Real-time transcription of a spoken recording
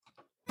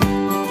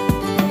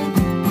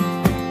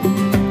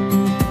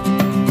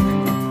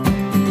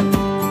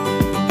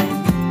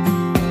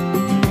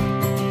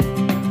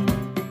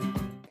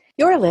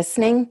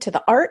listening to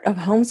the Art of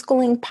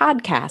Homeschooling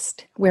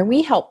podcast, where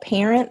we help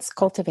parents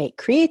cultivate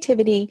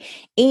creativity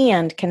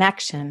and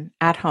connection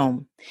at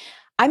home.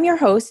 I'm your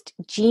host,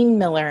 Jean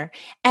Miller,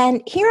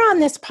 and here on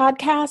this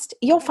podcast,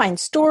 you'll find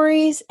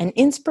stories and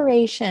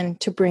inspiration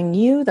to bring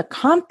you the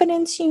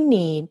confidence you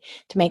need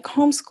to make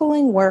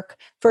homeschooling work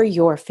for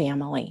your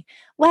family.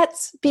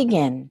 Let's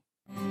begin.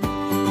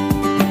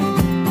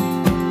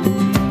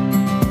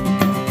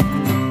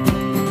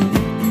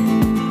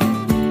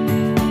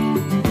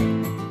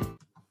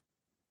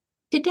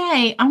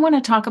 Today, I want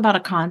to talk about a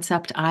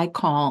concept I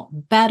call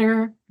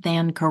better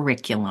than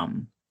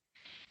curriculum.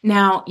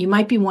 Now, you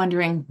might be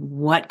wondering,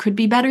 what could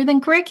be better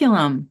than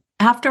curriculum?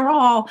 After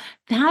all,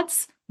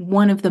 that's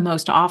one of the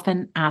most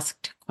often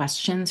asked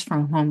questions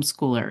from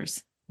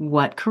homeschoolers.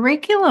 What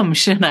curriculum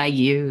should I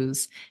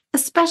use?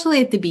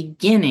 Especially at the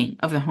beginning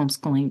of the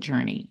homeschooling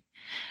journey.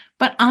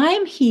 But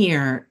I'm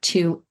here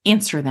to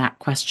answer that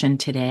question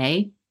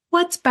today.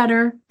 What's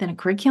better than a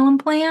curriculum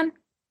plan?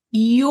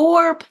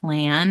 Your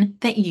plan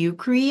that you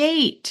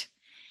create.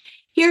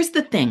 Here's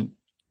the thing.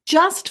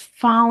 Just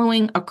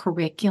following a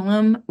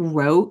curriculum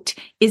rote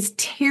is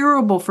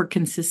terrible for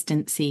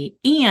consistency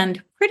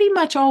and pretty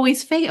much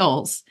always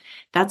fails.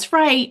 That's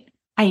right.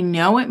 I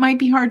know it might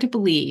be hard to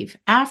believe.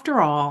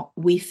 After all,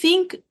 we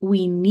think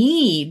we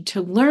need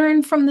to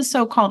learn from the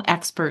so-called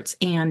experts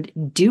and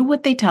do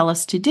what they tell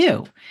us to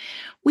do.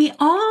 We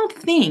all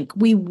think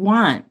we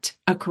want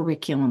a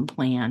curriculum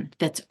plan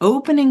that's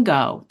open and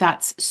go,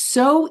 that's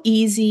so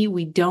easy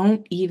we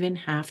don't even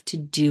have to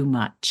do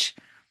much.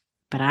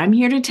 But I'm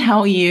here to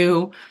tell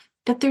you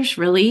that there's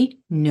really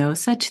no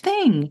such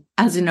thing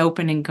as an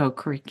open and go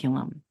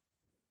curriculum.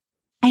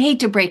 I hate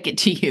to break it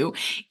to you.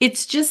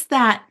 It's just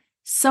that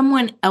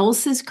someone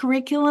else's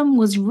curriculum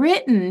was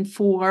written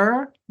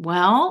for,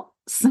 well,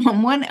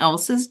 someone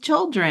else's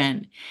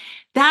children.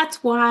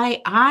 That's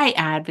why I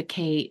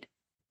advocate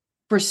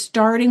for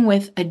starting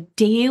with a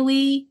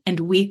daily and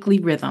weekly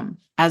rhythm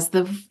as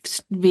the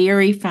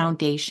very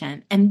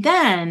foundation, and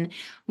then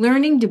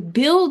learning to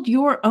build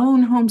your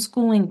own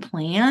homeschooling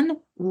plan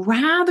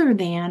rather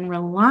than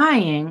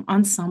relying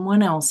on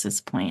someone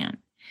else's plan.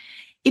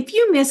 If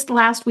you missed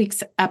last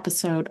week's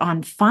episode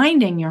on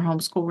finding your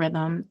homeschool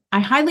rhythm,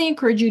 I highly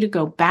encourage you to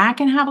go back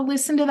and have a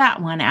listen to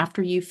that one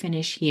after you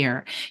finish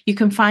here. You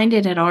can find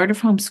it at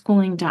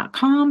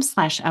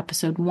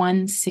artofhomeschooling.com/episode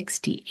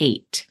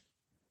 168.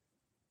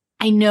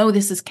 I know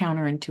this is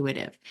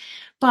counterintuitive,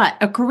 but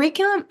a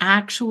curriculum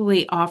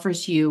actually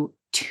offers you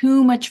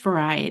too much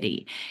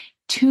variety,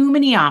 too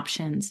many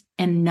options,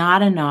 and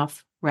not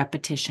enough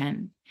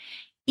repetition.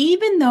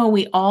 Even though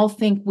we all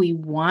think we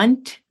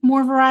want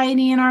more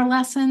variety in our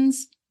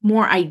lessons,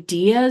 more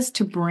ideas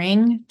to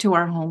bring to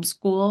our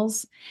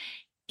homeschools,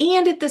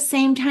 and at the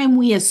same time,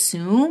 we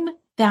assume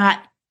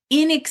that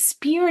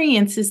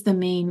inexperience is the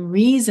main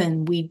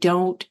reason we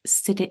don't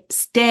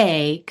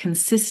stay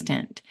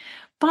consistent.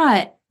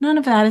 But none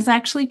of that is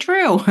actually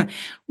true.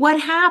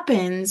 What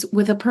happens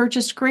with a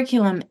purchased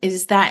curriculum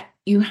is that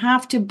you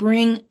have to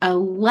bring a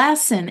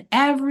lesson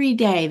every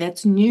day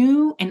that's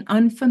new and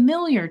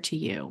unfamiliar to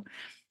you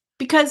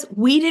because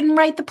we didn't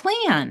write the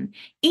plan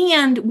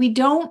and we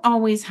don't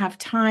always have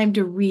time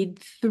to read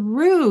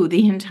through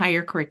the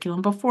entire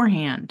curriculum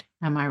beforehand.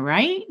 Am I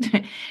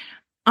right?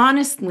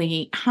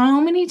 Honestly,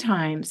 how many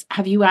times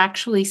have you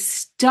actually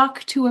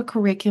stuck to a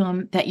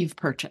curriculum that you've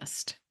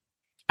purchased?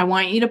 I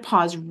want you to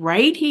pause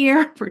right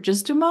here for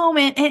just a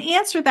moment and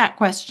answer that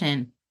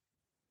question.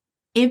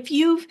 If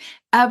you've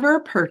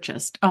ever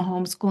purchased a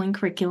homeschooling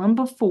curriculum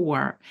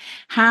before,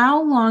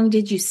 how long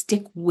did you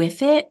stick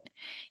with it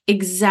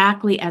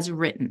exactly as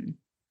written?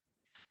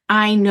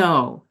 I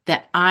know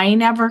that I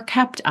never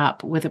kept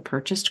up with a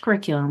purchased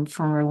curriculum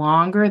for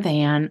longer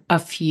than a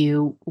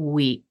few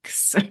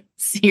weeks.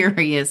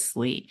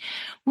 Seriously.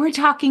 We're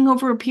talking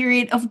over a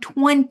period of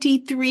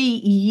 23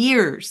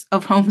 years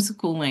of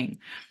homeschooling.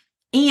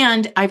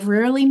 And I've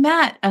rarely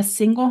met a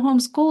single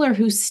homeschooler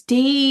who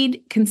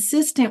stayed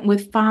consistent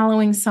with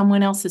following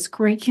someone else's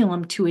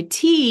curriculum to a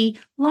T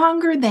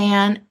longer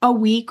than a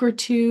week or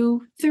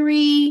two,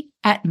 3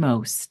 at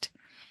most.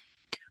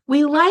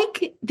 We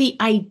like the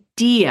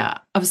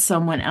idea of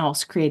someone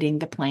else creating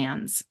the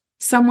plans,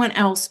 someone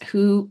else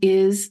who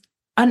is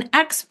an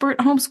expert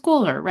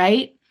homeschooler,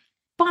 right?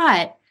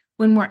 But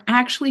when we're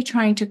actually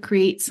trying to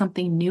create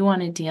something new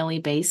on a daily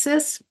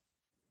basis,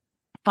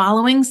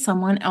 following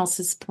someone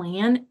else's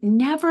plan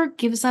never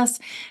gives us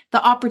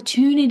the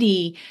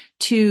opportunity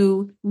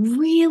to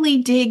really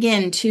dig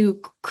in, to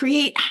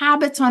create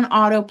habits on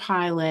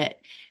autopilot,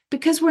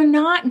 because we're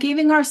not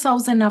giving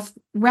ourselves enough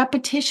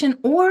repetition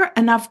or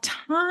enough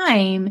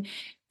time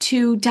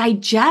to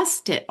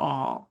digest it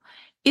all.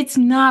 It's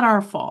not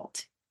our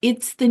fault.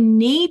 It's the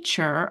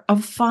nature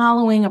of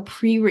following a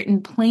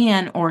pre-written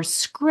plan or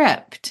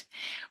script.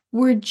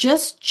 We're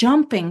just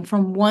jumping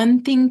from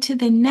one thing to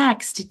the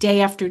next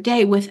day after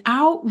day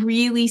without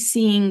really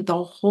seeing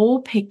the whole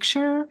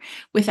picture,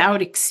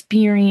 without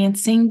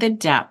experiencing the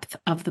depth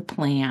of the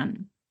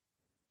plan.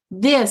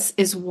 This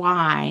is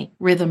why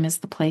rhythm is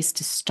the place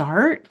to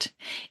start.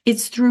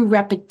 It's through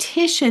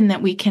repetition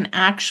that we can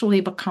actually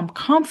become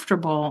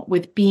comfortable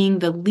with being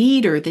the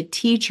leader, the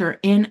teacher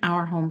in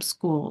our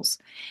homeschools.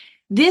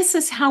 This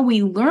is how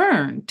we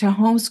learn to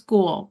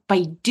homeschool,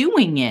 by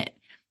doing it.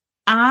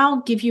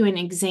 I'll give you an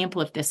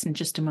example of this in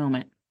just a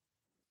moment.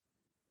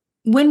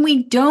 When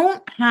we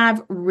don't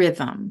have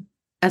rhythm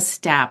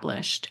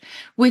established,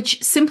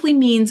 which simply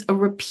means a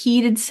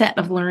repeated set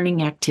of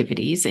learning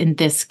activities, in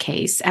this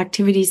case,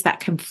 activities that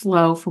can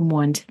flow from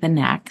one to the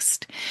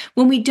next.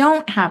 When we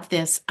don't have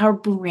this, our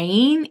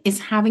brain is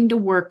having to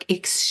work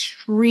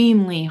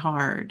extremely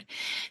hard.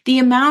 The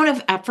amount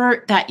of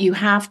effort that you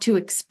have to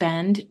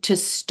expend to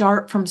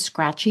start from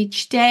scratch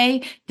each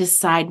day,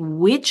 decide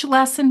which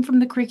lesson from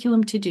the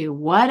curriculum to do,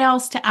 what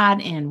else to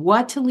add in,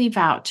 what to leave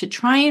out, to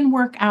try and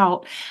work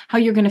out how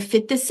you're going to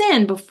fit this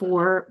in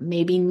before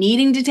maybe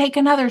needing to take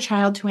another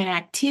child to an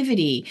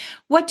activity,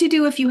 what to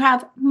do if you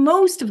have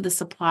most of the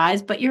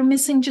supplies, but you're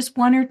missing just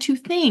one or two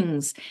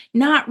things,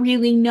 not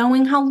really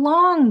knowing how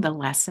long the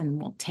lesson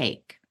will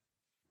take.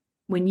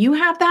 When you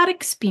have that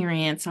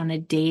experience on a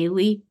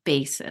daily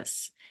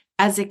basis,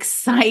 as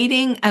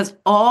exciting as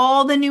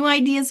all the new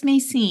ideas may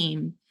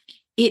seem,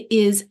 it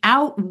is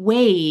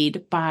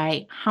outweighed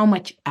by how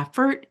much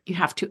effort you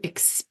have to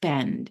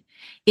expend.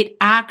 It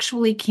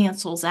actually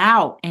cancels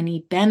out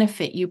any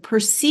benefit. You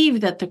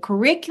perceive that the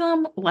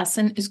curriculum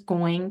lesson is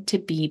going to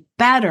be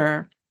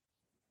better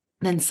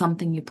than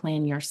something you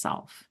plan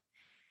yourself.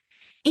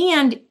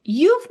 And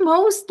you've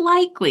most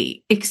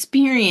likely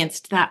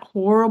experienced that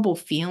horrible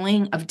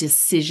feeling of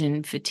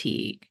decision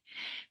fatigue.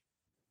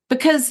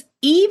 Because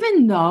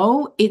even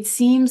though it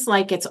seems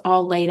like it's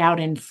all laid out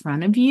in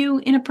front of you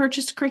in a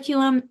purchased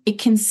curriculum, it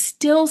can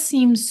still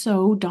seem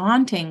so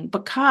daunting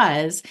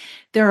because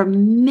there are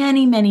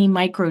many, many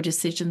micro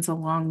decisions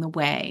along the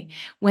way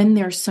when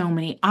there's so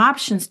many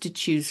options to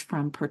choose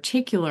from,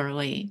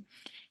 particularly.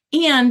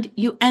 And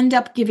you end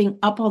up giving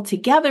up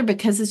altogether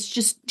because it's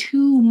just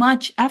too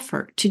much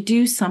effort to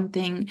do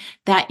something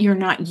that you're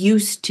not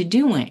used to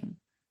doing.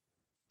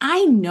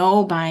 I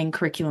know buying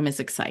curriculum is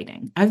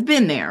exciting. I've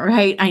been there,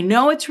 right? I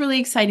know it's really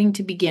exciting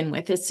to begin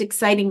with. It's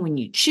exciting when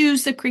you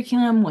choose the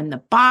curriculum, when the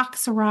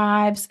box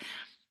arrives.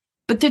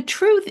 But the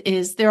truth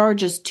is, there are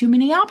just too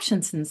many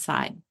options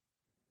inside.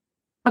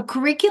 A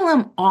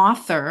curriculum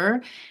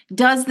author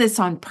does this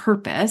on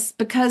purpose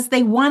because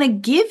they want to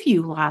give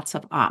you lots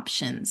of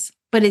options,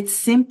 but it's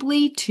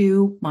simply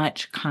too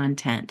much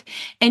content.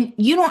 And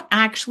you don't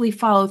actually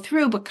follow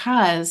through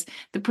because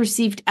the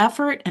perceived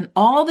effort and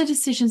all the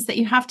decisions that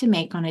you have to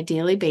make on a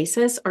daily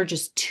basis are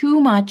just too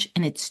much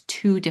and it's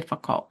too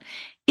difficult.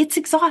 It's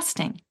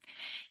exhausting.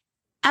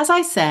 As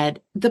I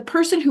said, the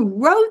person who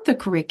wrote the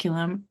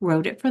curriculum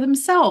wrote it for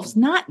themselves,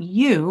 not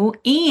you,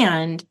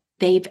 and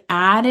they've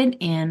added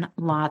in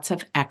lots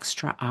of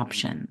extra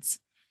options.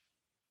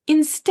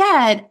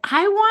 Instead,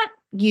 I want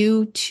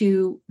you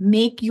to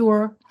make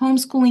your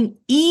homeschooling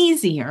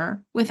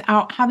easier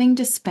without having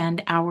to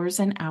spend hours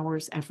and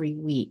hours every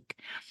week.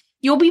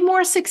 You'll be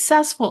more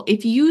successful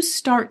if you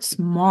start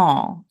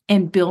small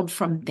and build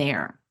from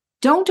there.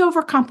 Don't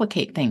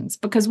overcomplicate things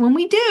because when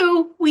we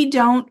do, we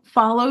don't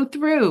follow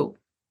through.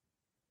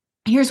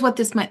 Here's what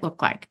this might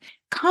look like.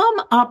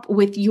 Come up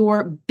with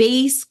your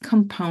base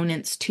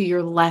components to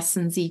your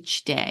lessons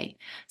each day.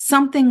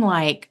 Something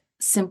like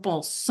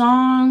simple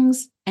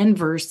songs and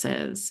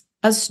verses,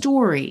 a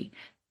story,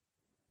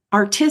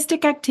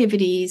 artistic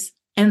activities,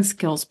 and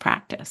skills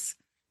practice.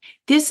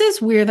 This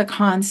is where the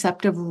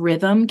concept of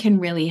rhythm can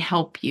really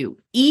help you.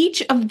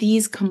 Each of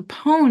these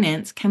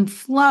components can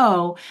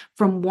flow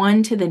from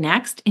one to the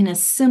next in a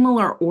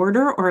similar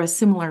order or a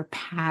similar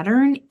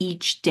pattern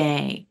each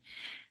day.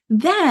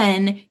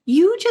 Then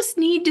you just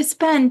need to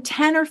spend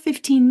 10 or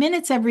 15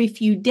 minutes every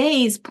few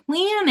days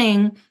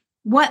planning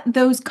what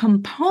those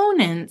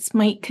components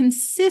might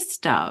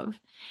consist of.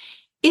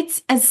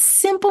 It's as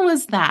simple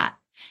as that.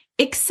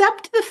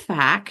 Accept the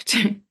fact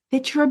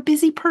that you're a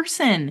busy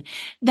person,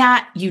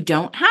 that you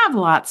don't have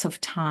lots of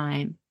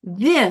time.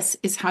 This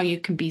is how you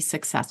can be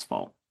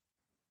successful.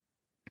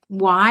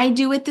 Why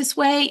do it this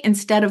way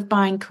instead of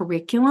buying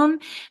curriculum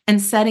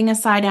and setting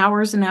aside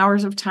hours and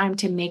hours of time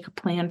to make a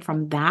plan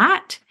from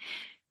that?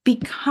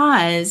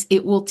 Because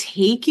it will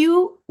take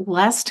you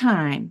less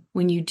time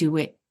when you do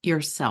it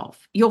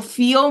yourself. You'll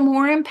feel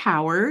more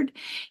empowered.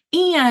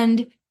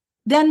 And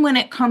then when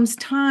it comes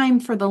time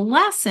for the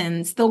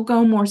lessons, they'll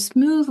go more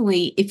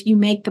smoothly if you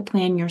make the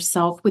plan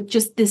yourself with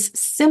just this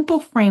simple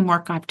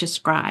framework I've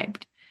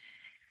described.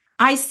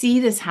 I see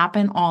this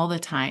happen all the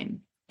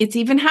time. It's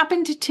even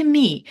happened to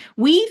me.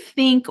 We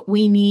think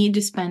we need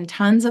to spend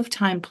tons of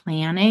time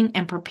planning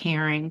and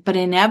preparing, but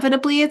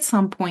inevitably at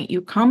some point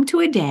you come to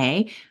a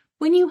day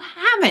when you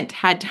haven't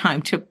had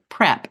time to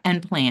prep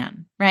and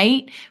plan,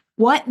 right?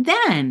 What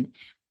then?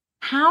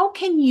 How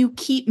can you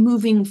keep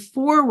moving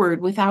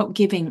forward without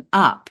giving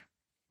up?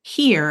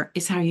 Here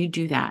is how you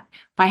do that.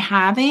 By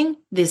having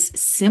this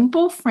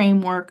simple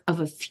framework of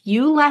a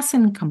few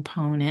lesson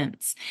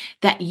components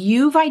that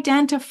you've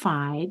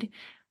identified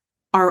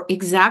are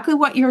exactly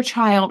what your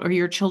child or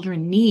your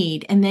children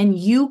need, and then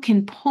you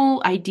can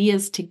pull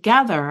ideas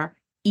together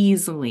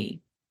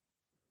easily.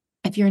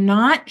 If you're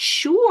not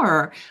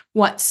sure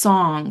what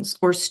songs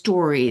or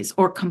stories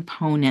or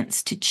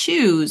components to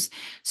choose,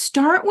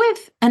 start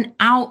with an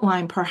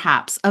outline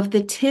perhaps of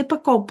the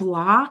typical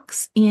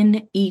blocks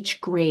in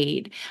each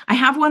grade. I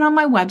have one on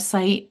my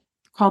website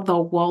called the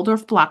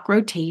Waldorf Block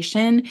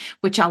Rotation,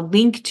 which I'll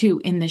link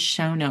to in the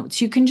show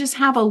notes. You can just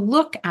have a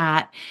look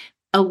at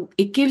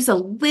it gives a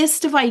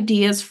list of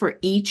ideas for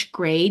each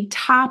grade,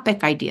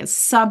 topic ideas,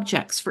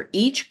 subjects for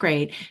each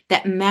grade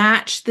that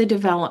match the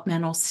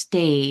developmental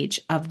stage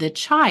of the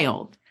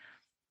child.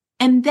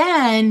 And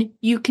then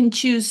you can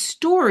choose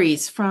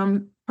stories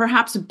from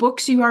perhaps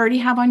books you already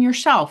have on your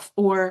shelf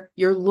or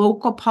your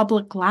local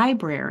public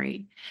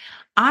library.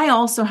 I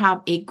also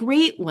have a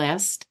great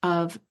list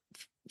of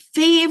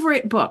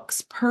favorite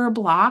books per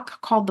block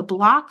called the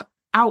Block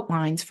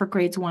Outlines for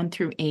grades 1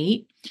 through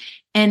 8.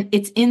 And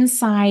it's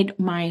inside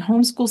my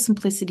Homeschool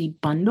Simplicity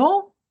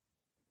bundle.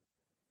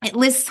 It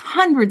lists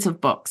hundreds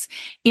of books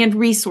and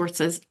resource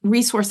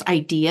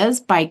ideas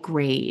by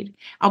grade.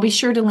 I'll be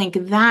sure to link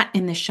that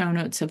in the show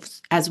notes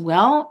as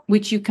well,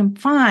 which you can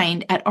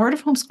find at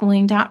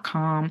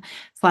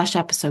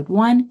artofhomeschooling.com/episode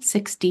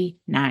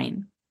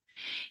 169.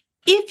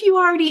 If you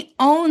already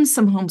own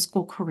some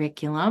homeschool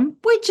curriculum,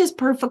 which is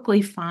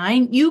perfectly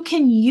fine, you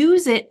can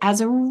use it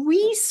as a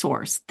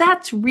resource.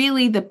 That's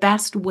really the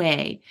best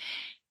way.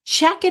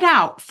 Check it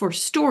out for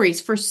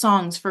stories, for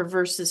songs, for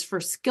verses, for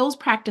skills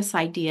practice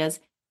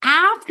ideas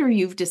after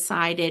you've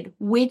decided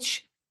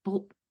which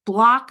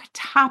block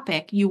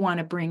topic you want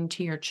to bring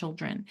to your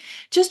children.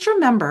 Just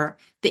remember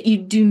that you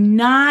do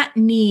not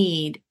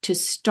need to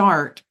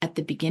start at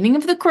the beginning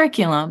of the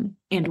curriculum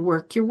and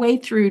work your way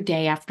through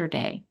day after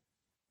day.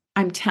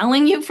 I'm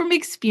telling you from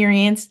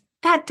experience,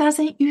 that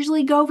doesn't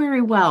usually go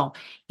very well.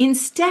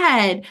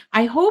 Instead,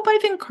 I hope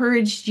I've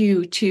encouraged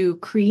you to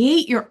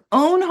create your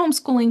own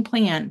homeschooling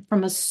plan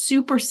from a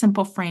super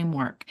simple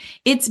framework.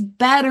 It's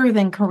better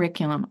than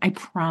curriculum, I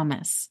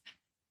promise.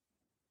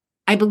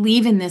 I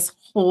believe in this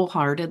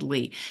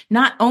wholeheartedly,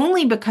 not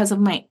only because of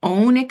my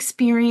own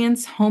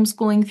experience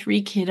homeschooling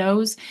 3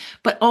 kiddos,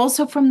 but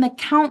also from the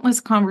countless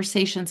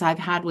conversations I've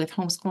had with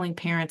homeschooling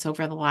parents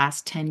over the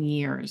last 10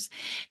 years.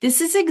 This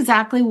is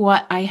exactly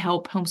what I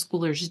help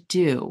homeschoolers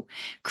do: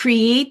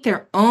 create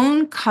their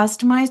own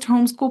customized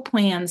homeschool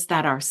plans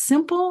that are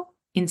simple,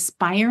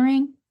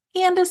 inspiring,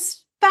 and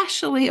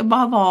especially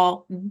above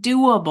all,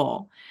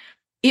 doable.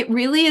 It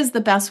really is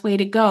the best way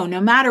to go, no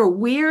matter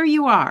where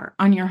you are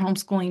on your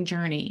homeschooling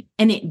journey,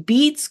 and it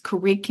beats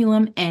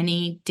curriculum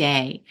any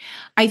day.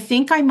 I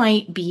think I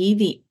might be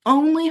the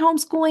only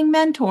homeschooling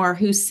mentor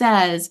who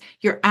says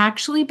you're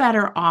actually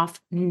better off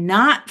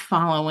not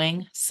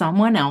following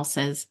someone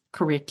else's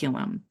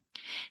curriculum.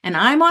 And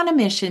I'm on a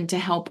mission to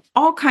help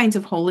all kinds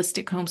of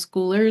holistic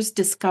homeschoolers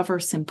discover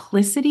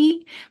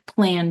simplicity,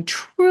 plan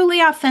truly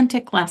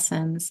authentic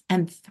lessons,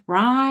 and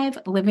thrive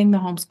living the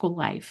homeschool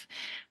life.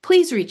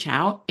 Please reach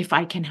out if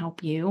I can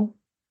help you.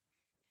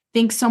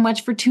 Thanks so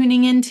much for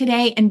tuning in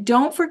today. And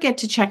don't forget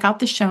to check out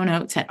the show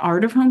notes at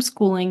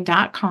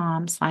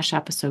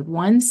artofhomeschooling.com/episode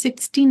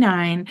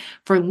 169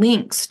 for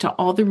links to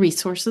all the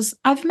resources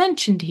I've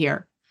mentioned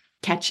here.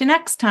 Catch you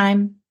next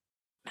time.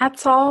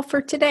 That's all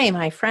for today,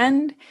 my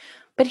friend.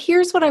 But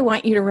here's what I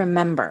want you to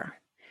remember.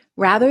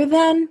 Rather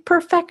than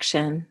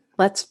perfection,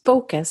 let's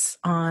focus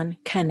on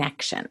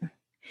connection.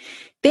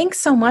 Thanks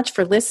so much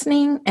for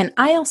listening, and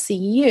I'll see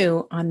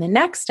you on the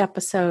next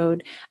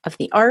episode of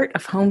the Art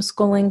of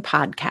Homeschooling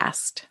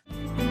podcast.